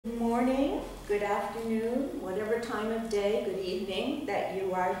good afternoon, whatever time of day, good evening that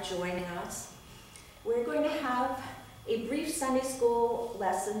you are joining us. We're going to have a brief Sunday school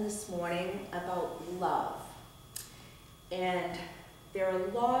lesson this morning about love. And there are a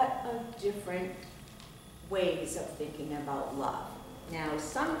lot of different ways of thinking about love. Now,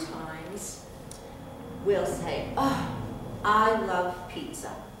 sometimes we'll say, oh, I love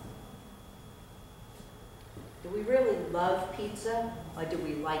pizza. Do we really love pizza, or do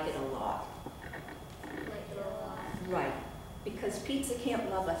we like it a lot? Like it a lot. Right, because pizza can't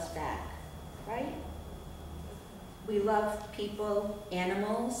love us back, right? We love people,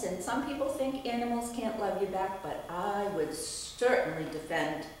 animals, and some people think animals can't love you back, but I would certainly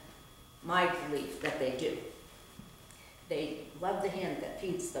defend my belief that they do. They love the hand that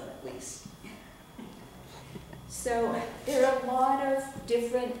feeds them, at least. So there are a lot of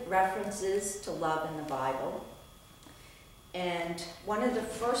different references to love in the Bible. And one of the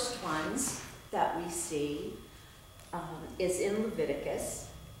first ones that we see is in Leviticus,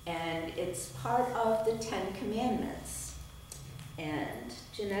 and it's part of the 10 Commandments. And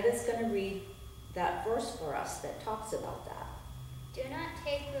Janetta's going to read that verse for us that talks about that. Do not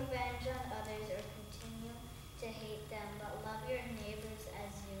take revenge on others or continue to hate them, but love your neighbors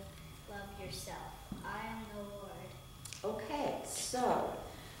as you love yourself. I am the Lord. Okay, so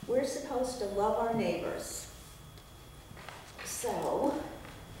we're supposed to love our neighbors. So,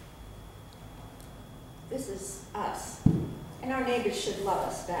 this is us. And our neighbors should love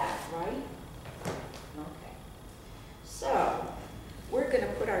us back, right? Okay. So, we're going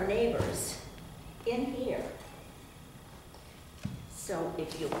to put our neighbors in here. So,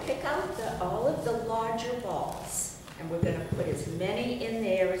 if you pick out all of the larger balls, and we're going to put as many in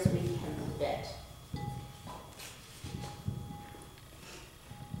there as we can fit.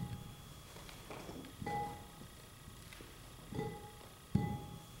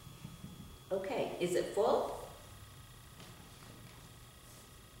 Okay, is it full?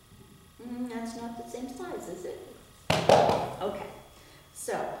 That's not the same size, is it? Okay,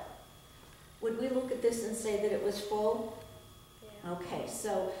 so would we look at this and say that it was full? Yeah. Okay,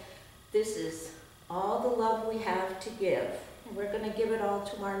 so this is all the love we have to give, and we're going to give it all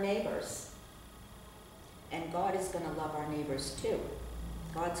to our neighbors. And God is going to love our neighbors too.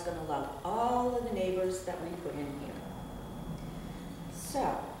 God's going to love all of the neighbors that we put in here.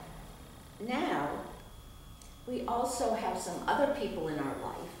 So, now, we also have some other people in our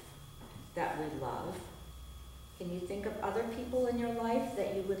life that we love. Can you think of other people in your life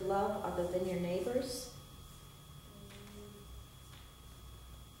that you would love other than your neighbors?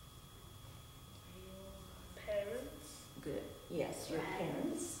 Parents. Good. Yes, your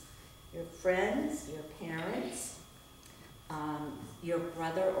parents, your friends, your parents, your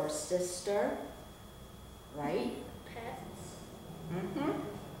brother or sister, right? Pets. Mm-hmm.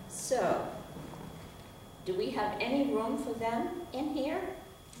 So, do we have any room for them in here?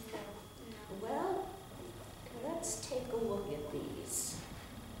 No. Well, let's take a look at these.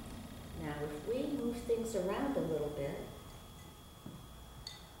 Now, if we move things around a little bit,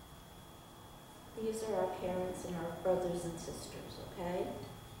 these are our parents and our brothers and sisters, okay?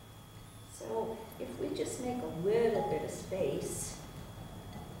 So, if we just make a little bit of space,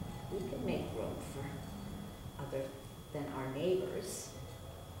 we can make room for other than our neighbors.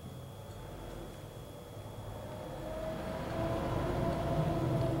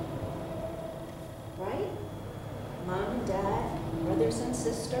 Right? Mom and Dad, brothers and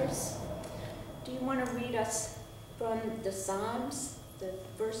sisters. Do you want to read us from the Psalms, the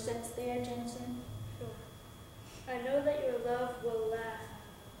verse that's there, Jensen? Sure. I know that your love will last.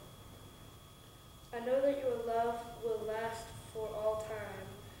 I know that your love will last for all time,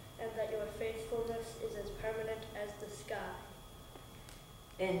 and that your faithfulness is as permanent as the sky.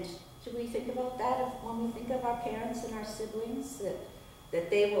 And should we think about that when we think of our parents and our siblings, that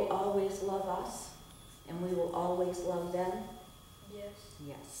they will always love us? And we will always love them? Yes.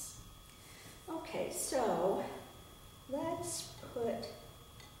 Yes. Okay, so let's put,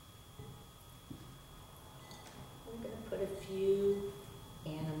 we're going to put a few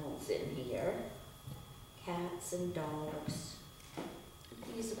animals in here. Cats and dogs.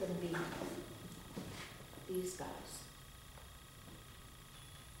 These are going to be these guys.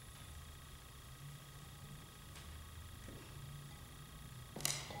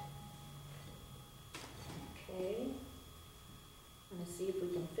 Okay, I'm going to see if we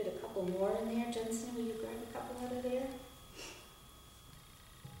can fit a couple more in there. Jensen, will you grab a couple out of there?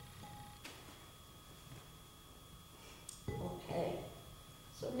 Okay,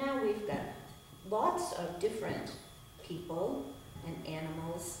 so now we've got lots of different people and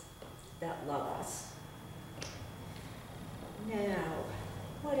animals that love us. Now,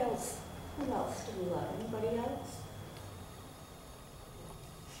 what else Who else do we love? Anybody else?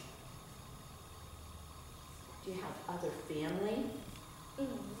 Do you have other family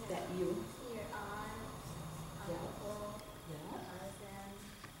that you? Your aunt, Yeah. uncle, Yeah. cousin.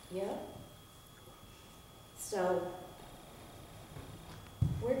 Yeah. So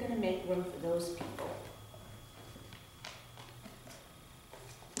we're going to make room for those people.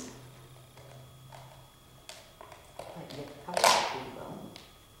 Like the other people.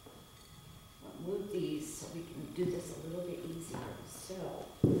 We'll move these so we can do this a little bit easier. So,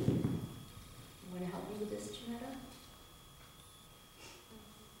 you want to help me with this, Janetta?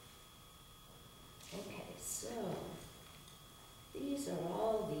 Okay, so these are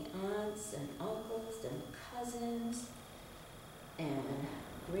all the aunts and uncles and cousins and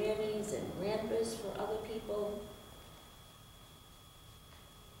grannies and grandpas for other people.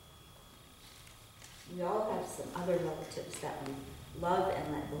 We all have some other relatives that we love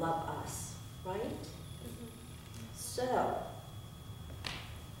and that love us, right? So,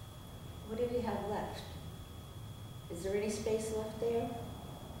 what do we have left? Is there any space left there?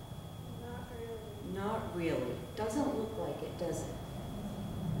 Not really. Not really. Doesn't look like it, does it?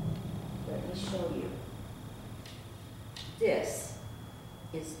 Let me show you. This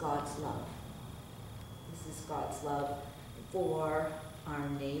is God's love. This is God's love for our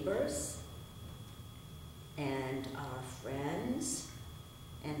neighbors and our friends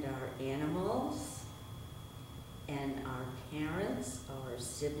and our animals and our parents, our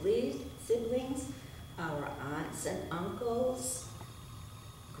siblings, our aunts and uncles,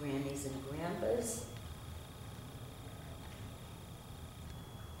 grannies and grandpas.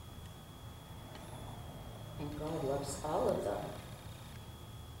 And God loves all of them.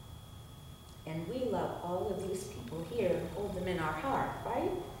 And we love all of these people here and hold them in our heart,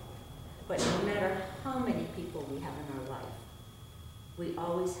 right? But no matter how many people we have in our life, we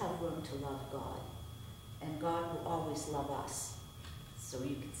always have room to love God. And God will always love us. So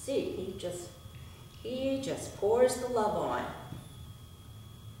you can see, He just pours the love on.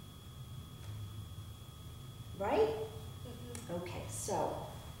 Right? Okay, so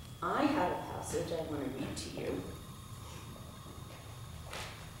I have a passage I want to read to you.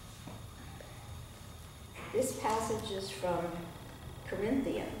 This passage is from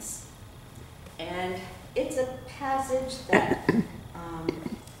Corinthians. And it's a passage that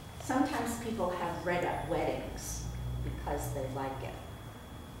sometimes people have read at weddings because they like it.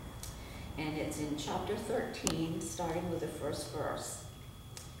 And it's in chapter 13, starting with the first verse.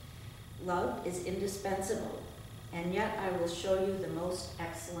 Love is indispensable, and yet I will show you the most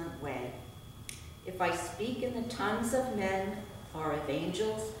excellent way. If I speak in the tongues of men or of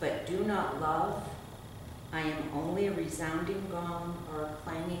angels, but do not love, I am only a resounding gong or a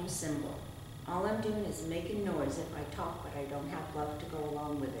clanging cymbal. All I'm doing is making noise if I talk, but I don't have love to go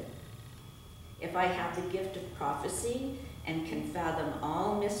along with it. If I have the gift of prophecy and can fathom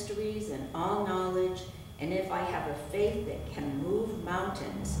all mysteries and all knowledge, and if I have a faith that can move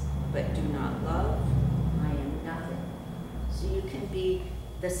mountains, but do not love, I am nothing. So you can be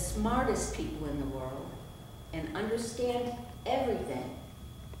the smartest people in the world and understand everything,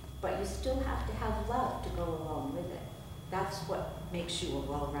 but you still have to have love to go along with it. That's what makes you a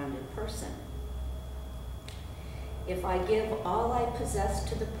well-rounded person. If I give all I possess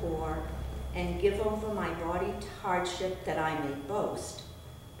to the poor and give over my body to hardship that I may boast,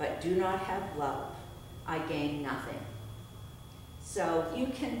 but do not have love, I gain nothing. So you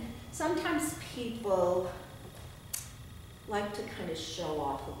can, sometimes people like to kind of show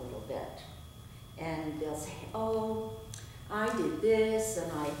off a little bit. And they'll say, oh, I did this,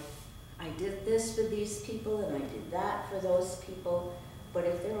 and I did this for these people, and I did that for those people. But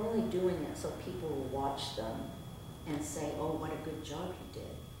if they're only doing it so people will watch them and say, oh, what a good job you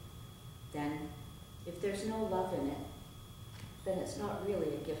did, then if there's no love in it, then it's not really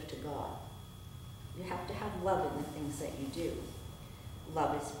a gift to God. You have to have love in the things that you do.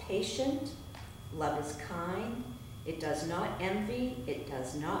 Love is patient. Love is kind. It does not envy. It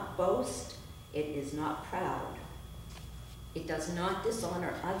does not boast. It is not proud. It does not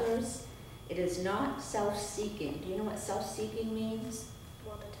dishonor others. It is not self-seeking. Do you know what self-seeking means?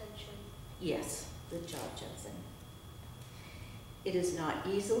 Want attention. Yes, good job, Jensen. It is not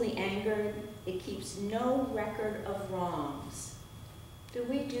easily angered. It keeps no record of wrongs. Do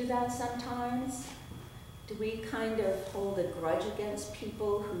we do that sometimes? Do we kind of hold a grudge against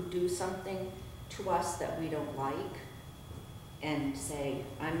people who do something to us that we don't like and say,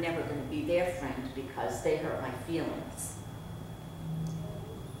 I'm never going to be their friend because they hurt my feelings?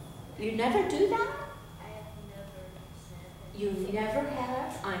 You never do that? I have never said that. You never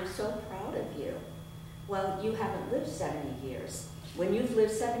have? I'm so proud of you. Well, you haven't lived 70 years. When you've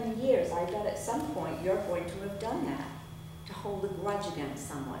lived 70 years, I bet at some point you're going to have done that, to hold a grudge against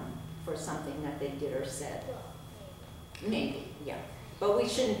someone for something that they did or said. Well, Maybe, yeah. But we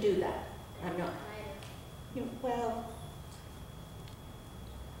shouldn't do that. I'm not. Well,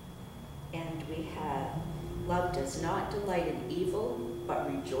 and we have, love does not delight in evil,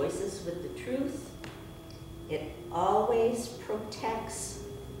 but rejoices with the truth. It always protects,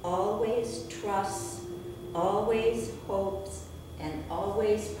 always trusts, always hopes, and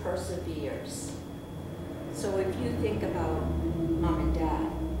always perseveres. So if you think about mom and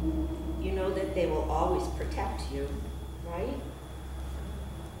dad, you know that they will always protect you, right?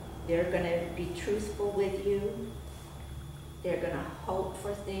 They're going to be truthful with you. They're going to hope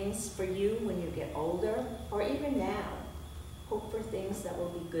for things for you when you get older, or even now. Hope for things that will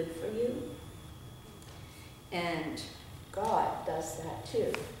be good for you. And God does that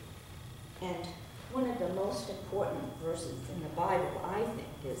too. And one of the most important verses in the Bible, I think,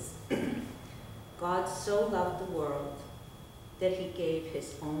 is God so loved the world that he gave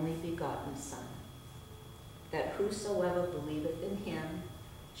his only begotten Son, that whosoever believeth in him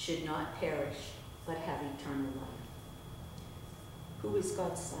should not perish, but have eternal life. Who is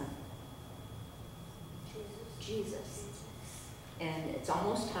God's Son? Jesus. And it's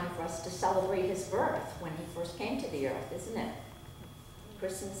almost time for us to celebrate his birth when he first came to the earth, isn't it?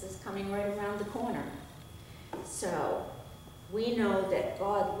 Christmas is coming right around the corner. So we know that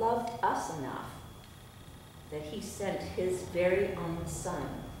God loved us enough that he sent his very own Son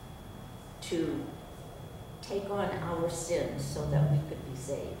to take on our sins so that we could be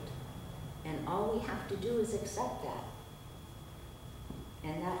saved. And all we have to do is accept that.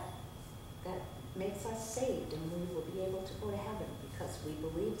 And that makes us saved, and we will be able to go to heaven because we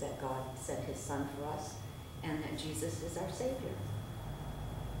believe that God sent his Son for us and that Jesus is our Savior.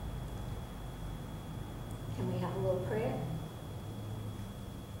 Can we have a little prayer?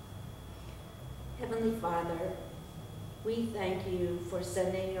 Heavenly Father, we thank you for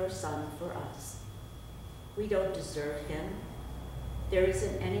sending your Son for us. We don't deserve him. There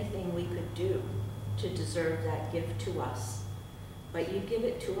isn't anything we could do to deserve that gift to us, but you give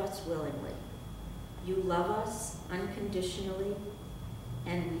it to us willingly. You love us unconditionally,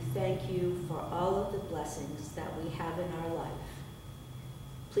 and we thank you for all of the blessings that we have in our life.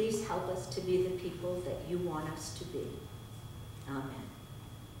 Please help us to be the people that you want us to be. Amen.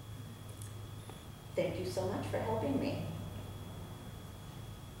 Thank you so much for helping me.